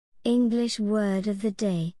English word of the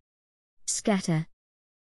day. Scatter.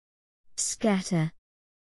 Scatter.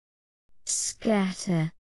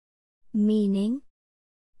 Scatter. Meaning?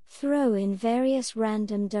 Throw in various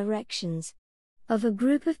random directions of a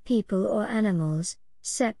group of people or animals,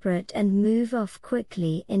 separate and move off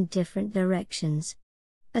quickly in different directions.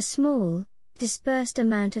 A small, dispersed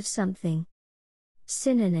amount of something.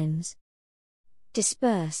 Synonyms: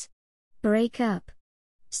 disperse, break up,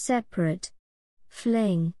 separate,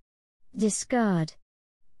 fling, discard,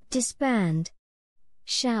 disband,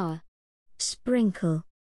 shower, sprinkle.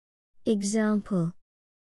 Example: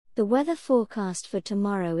 the weather forecast for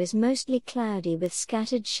tomorrow is mostly cloudy with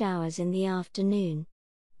scattered showers in the afternoon.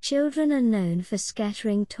 Children are known for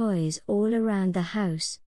scattering toys all around the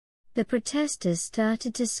house. The protesters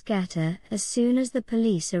started to scatter as soon as the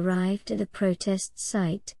police arrived at the protest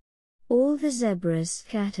site. All the zebras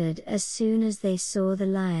scattered as soon as they saw the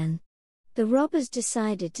lion. The robbers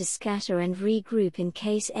decided to scatter and regroup in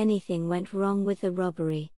case anything went wrong with the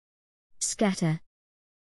robbery. Scatter.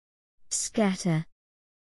 Scatter.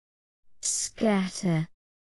 Scatter.